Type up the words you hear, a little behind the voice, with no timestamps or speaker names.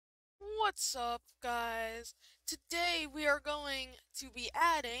What's up, guys? Today we are going to be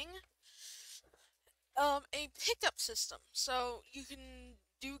adding a pickup system. So you can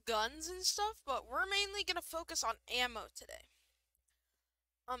do guns and stuff, but we're mainly gonna focus on ammo today.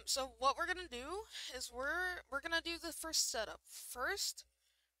 So what we're gonna do is we're gonna do the first setup. First,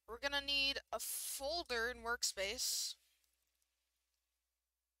 we're gonna need a folder in workspace.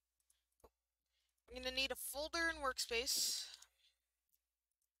 We're gonna need a folder in workspace.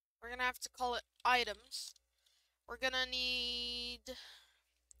 We're gonna have to call it items. We're gonna need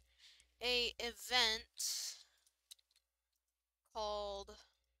a event called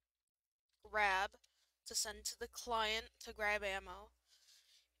grab to send to the client to grab ammo.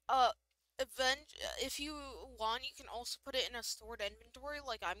 Uh, if you want, you can also put it in a stored inventory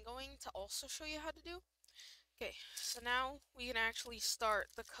like I'm going to also show you how to do. Okay, so now we can actually start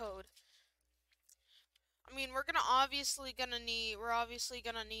the code. I mean, we're obviously gonna need,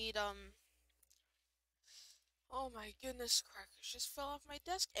 oh my goodness, crackers just fell off my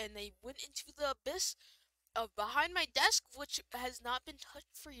desk and they went into the abyss of behind my desk, which has not been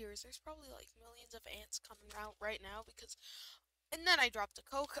touched for years. There's probably like millions of ants coming out right now because. And then I dropped a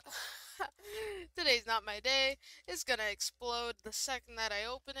Coke. Today's not my day. It's gonna explode the second that I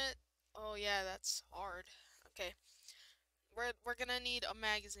open it. Oh yeah, that's hard. Okay, we're gonna need a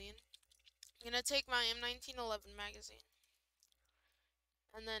magazine. I'm gonna take my M1911 magazine,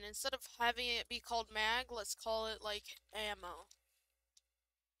 and then instead of having it be called mag, let's call it like ammo.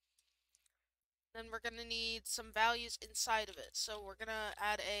 Then we're gonna need some values inside of it. So we're gonna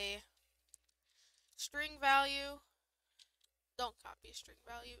add a string value. Don't copy a string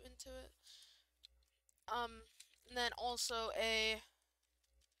value into it. And then also a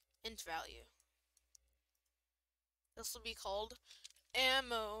int value. This will be called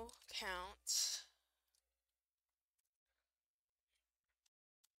ammo count.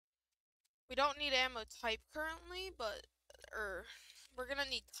 We don't need ammo type currently, but we're gonna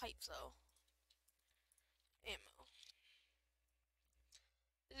need type though. Ammo.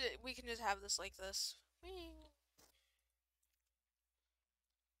 We can just have this like this.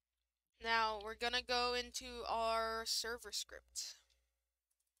 Now we're gonna go into our server script.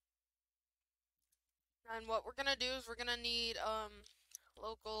 And what we're gonna do is we're gonna need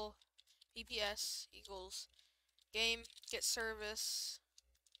local FPS equals game get service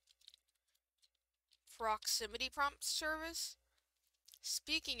proximity prompt service.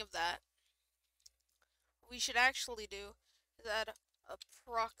 Speaking of that, what we should actually do is add a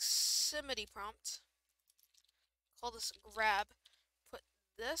proximity prompt. Call this grab. Put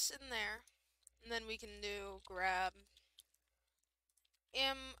this in there, and then we can do grab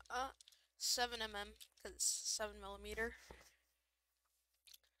 7mm because it's 7mm.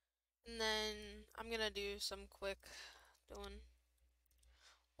 And then I'm gonna do some quick doing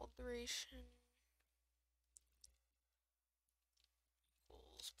alteration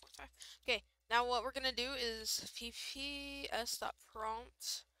equals 0.5. Okay, now what we're gonna do is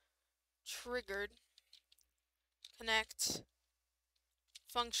pps.prompt triggered connect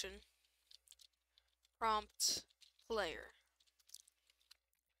function prompt player.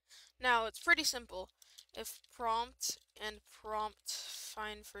 Now it's pretty simple. If prompt and prompt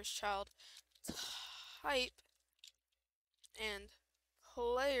find first child type and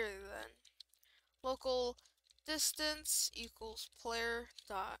player, then local distance equals player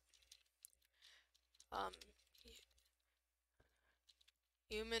dot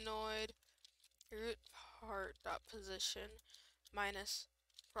humanoid root part dot position minus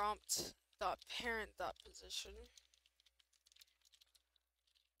prompt dot parent dot position.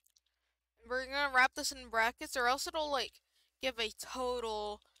 We're gonna wrap this in brackets, or else it'll like give a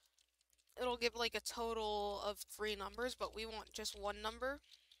total. It'll give like a total of 3 numbers, but we want just one number.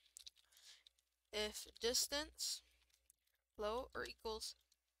 If distance low or equals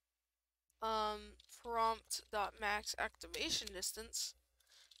prompt dot max activation distance,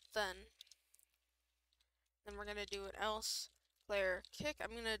 then we're gonna do an else player kick.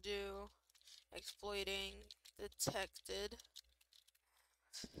 I'm gonna do exploiting detected.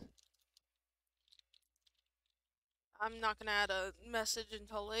 I'm not gonna add a message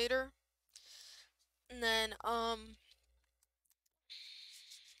until later. And then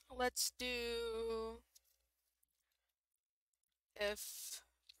let's do if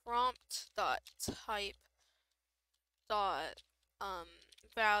prompt dot type dot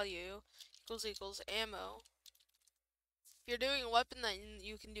value equals ammo. If you're doing a weapon, then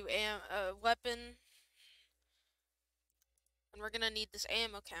you can do weapon, and we're gonna need this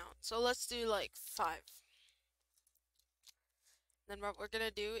ammo count. So let's do like 5. Then what we're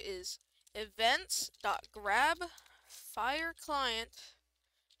gonna do is events dot grab fire client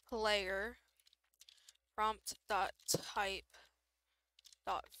player prompt dot type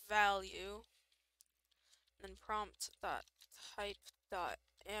dot value, then prompt dot type dot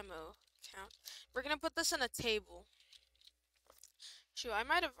ammo count. We're gonna put this in a table. Shoot, I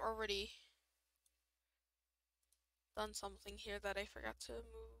might have already done something here that I forgot to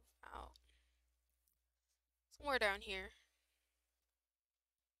move out. Somewhere down here.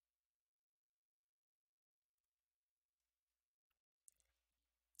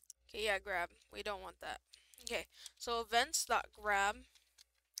 Okay, yeah, grab. We don't want that. Okay, so events.grab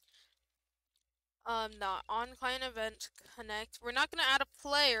not on client event connect. We're not gonna add a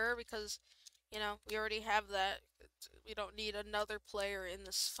player because, you know, we already have that. We don't need another player in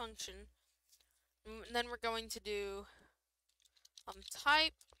this function. And then we're going to do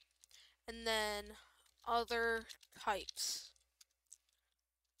type and then other types.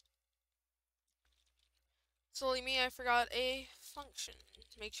 Silly me, I forgot a function.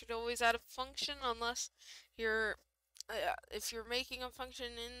 Make sure to always add a function unless you're if you're making a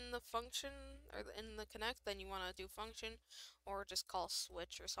function in the function or in the connect, then you want to do function or just call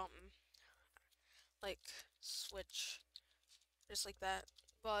switch or something like switch, just like that.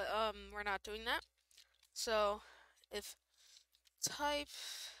 But we're not doing that. So if type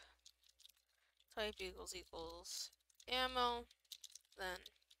equals ammo, then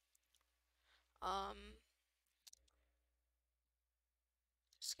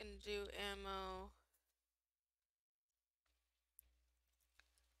just gonna do ammo.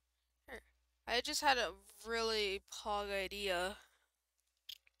 Here. I just had a really pog idea.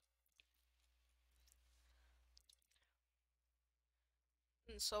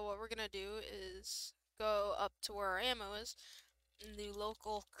 And so what we're gonna do is go up to where our ammo is, and the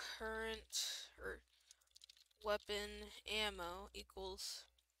local current or weapon ammo equals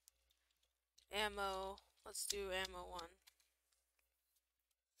ammo. Let's do ammo 1.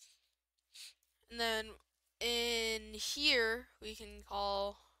 And then in here we can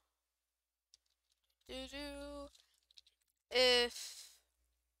call if if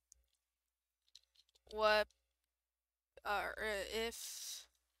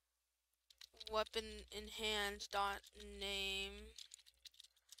weapon in hand dot name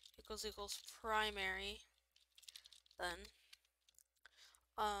equals primary, then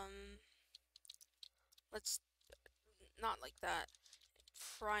let's not like that,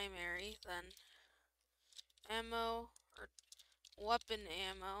 primary, then ammo or weapon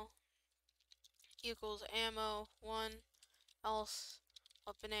ammo equals ammo 1, else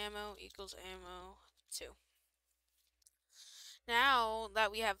weapon ammo equals ammo 2. Now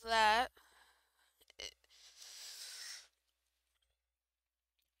that we have that,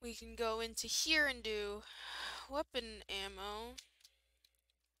 we can go into here and do weapon ammo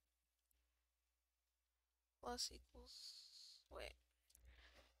plus equals, wait,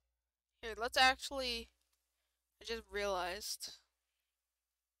 here, let's actually, I just realized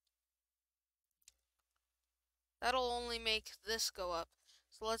that'll only make this go up,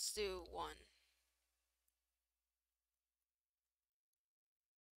 so let's do 1.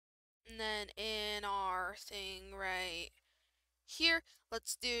 And then in our thing right here,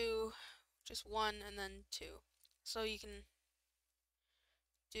 let's do just 1 and then 2. So you can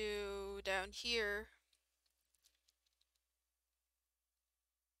do down here,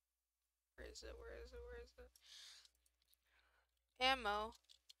 where is it? Ammo,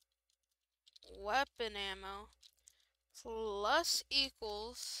 weapon ammo, plus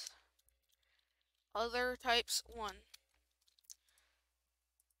equals other types 1.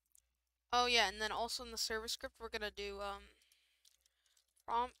 Oh yeah, and then also in the service script we're gonna do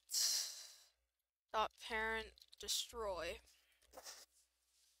prompt dot parent destroy.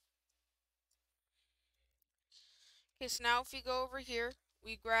 Okay, so now if we go over here,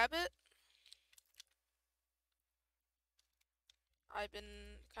 we grab it. I've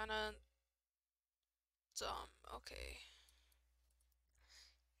been kinda dumb. Okay.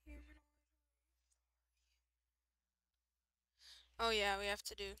 Oh yeah, we have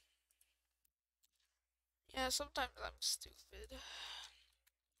to do. Yeah, sometimes I'm stupid.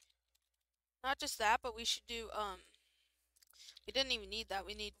 Not just that, but we should do we didn't even need that.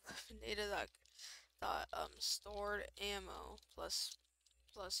 We need data dot stored ammo plus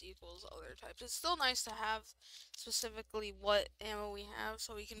equals other types. It's still nice to have specifically what ammo we have,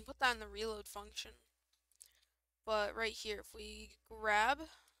 so we can put that in the reload function. But right here, if we grab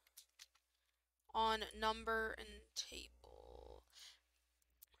on number and table,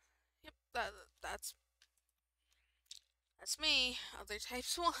 yep, that's me. Other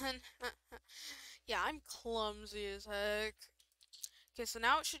types 1. Yeah, I'm clumsy as heck. Okay, so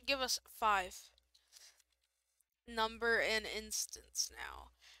now it should give us 5. Number and instance now.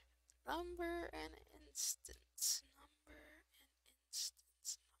 Number and instance. Number and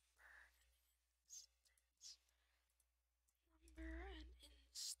instance. Number and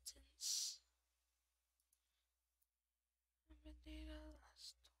instance. Number data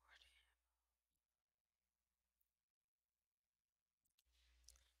stored.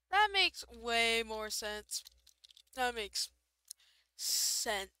 That makes way more sense. That makes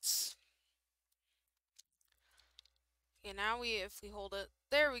sense. Okay, now if we hold it,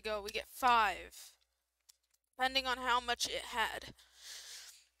 there we go, we get 5. Depending on how much it had.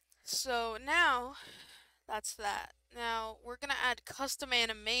 So now, that's that. Now, we're gonna add custom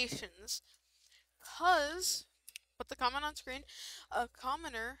animations. Cause, put the comment on screen, a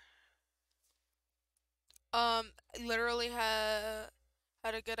commenter, literally had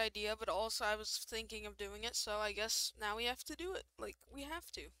a good idea, but also I was thinking of doing it, so I guess now we have to do it. Like, we have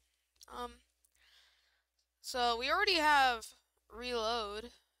to. So we already have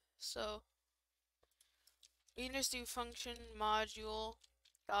reload, so we can just do function module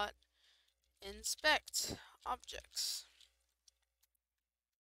dot inspect objects.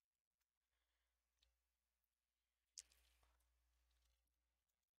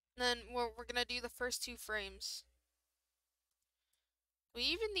 And then we're gonna do the first 2 frames. We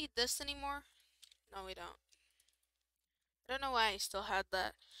even need this anymore? No, we don't. I don't know why I still had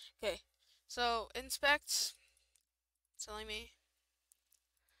that. Okay, so inspect, telling me,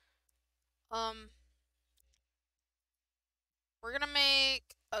 we're gonna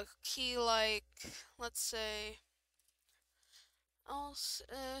make a key like, let's say, else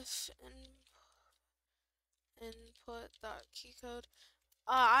if input dot key code.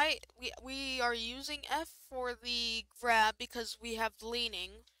 We are using F for the grab because we have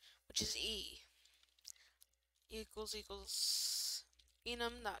leaning, which is E. Equals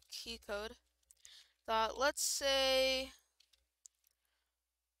enum dot key code. Let's say,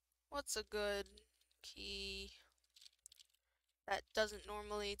 what's a good key that doesn't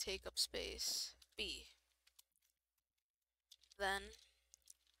normally take up space? B. Then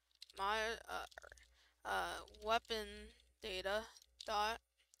my weapon data dot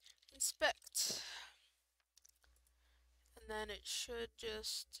inspect, and then it should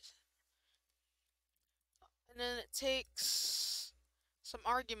just, and then it takes some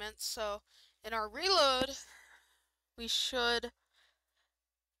arguments. So in our reload, we should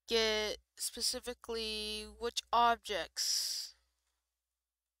get specifically which objects,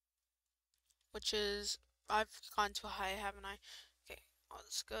 which is, I've gone too high, haven't I? Okay, I'll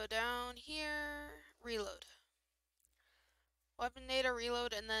just go down here, reload. Weapon data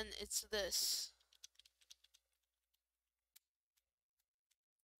reload, and then it's this.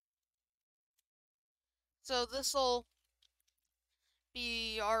 So this'll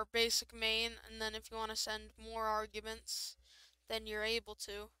be our basic main, and then if you want to send more arguments, then you're able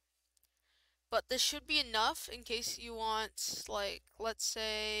to. But this should be enough in case you want, like, let's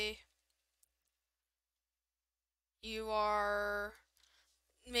say you are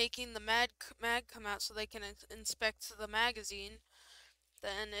making the mag come out so they can inspect the magazine,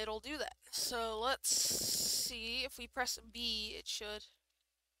 then it'll do that. So let's see, if we press B, it should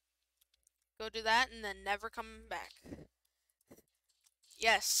go do that and then never come back.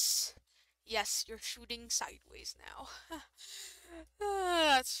 Yes. Yes, you're shooting sideways now.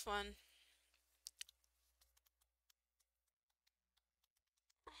 That's fun.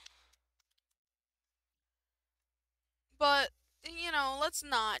 But, you know, let's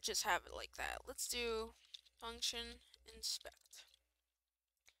not just have it like that. Let's do function inspect.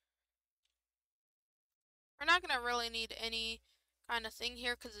 We're not going to really need any kind of thing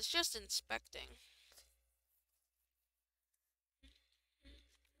here because it's just inspecting.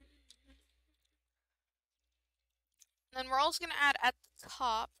 And then we're also going to add at the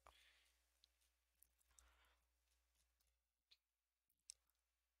top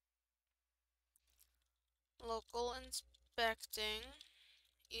local inspecting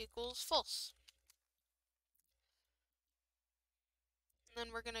equals false. And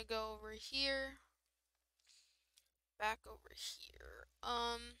then we're going to go over here, back over here.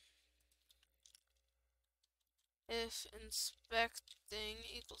 If inspecting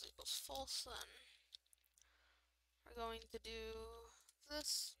equals false, then we're going to do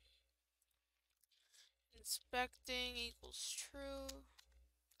this. Inspecting equals true.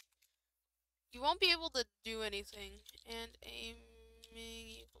 You won't be able to do anything. And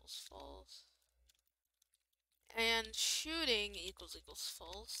aiming equals false. And shooting equals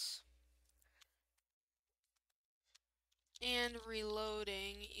false. And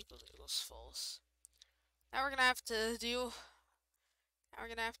reloading equals false. Now we're gonna have to do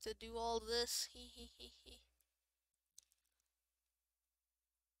all this.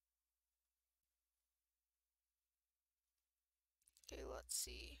 let's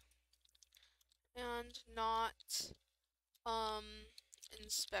see. And not,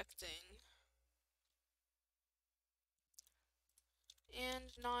 inspecting.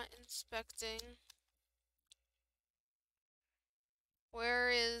 And not inspecting. Where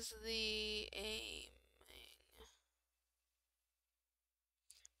is the aiming?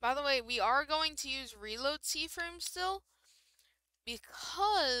 By the way, we are going to use reload C-frame still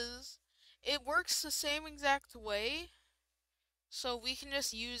because it works the same exact way. So we can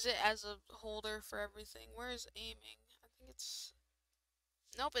just use it as a holder for everything. Where is aiming? I think it's...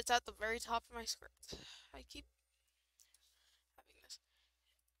 Nope, it's at the very top of my script. I keep having this.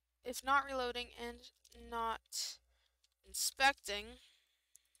 If not reloading and not inspecting,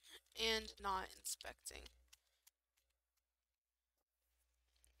 and not inspecting.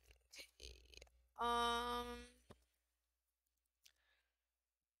 Okay.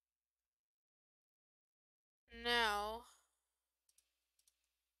 Now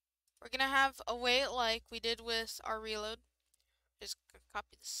we're gonna have a wait like we did with our reload. Just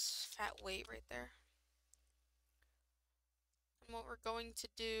copy this fat wait right there. And what we're going to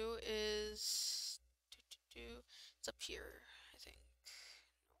do is it's up here, I think.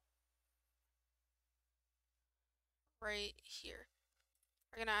 Right here.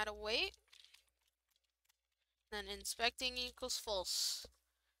 We're gonna add a wait. Then inspecting equals false.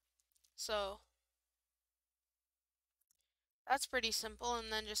 So that's pretty simple,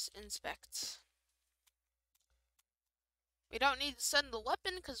 and then just inspect. We don't need to send the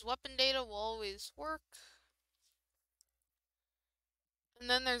weapon because weapon data will always work. And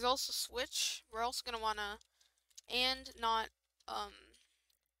then there's also switch. We're also gonna wanna and not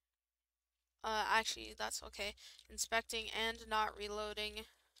actually that's okay. Inspecting and not reloading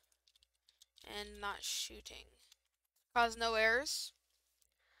and not shooting. Cause no errors.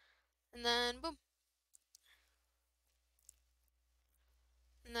 And then boom.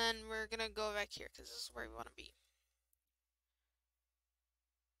 And then we're gonna go back here because this is where we want to be.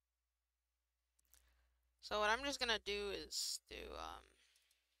 So what I'm just gonna do is do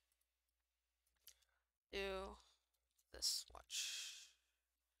this. Watch.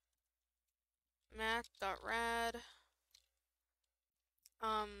 Math.rad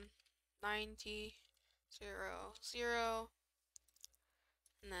 90 0 0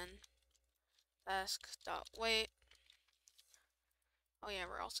 and then task.wait. Oh yeah,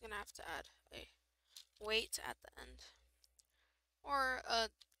 we're also gonna have to add a wait at the end. Or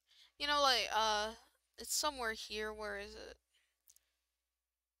you know, like it's somewhere here. Where is it?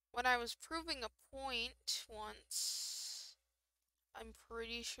 When I was proving a point once, I'm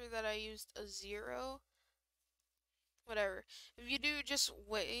pretty sure that I used a 0. Whatever. If you do just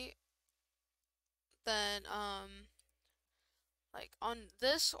wait, then like on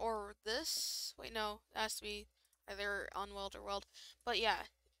this or this. Wait, no, it has to be either on weld or weld. But yeah,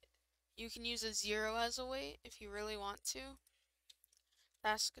 you can use a 0 as a wait if you really want to.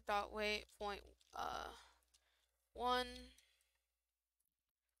 Task.wait point 1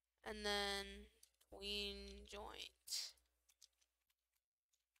 and then tween joint.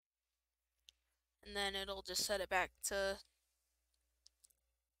 And then it'll just set it back to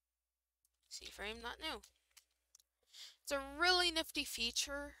C-frame, not new. It's a really nifty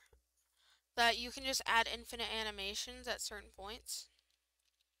feature that you can just add infinite animations at certain points.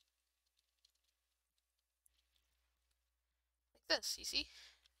 Like this, you see?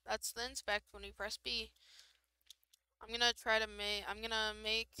 That's the inspect when we press B. I'm gonna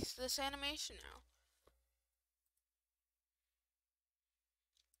make this animation now.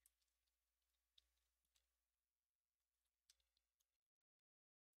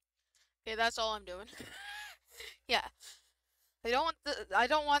 Okay, that's all I'm doing. Yeah. I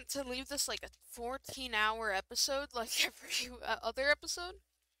don't want to leave this like a 14-hour episode like every other episode.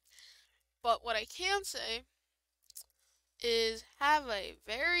 But what I can say is have a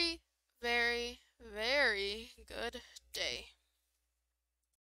very, very, very good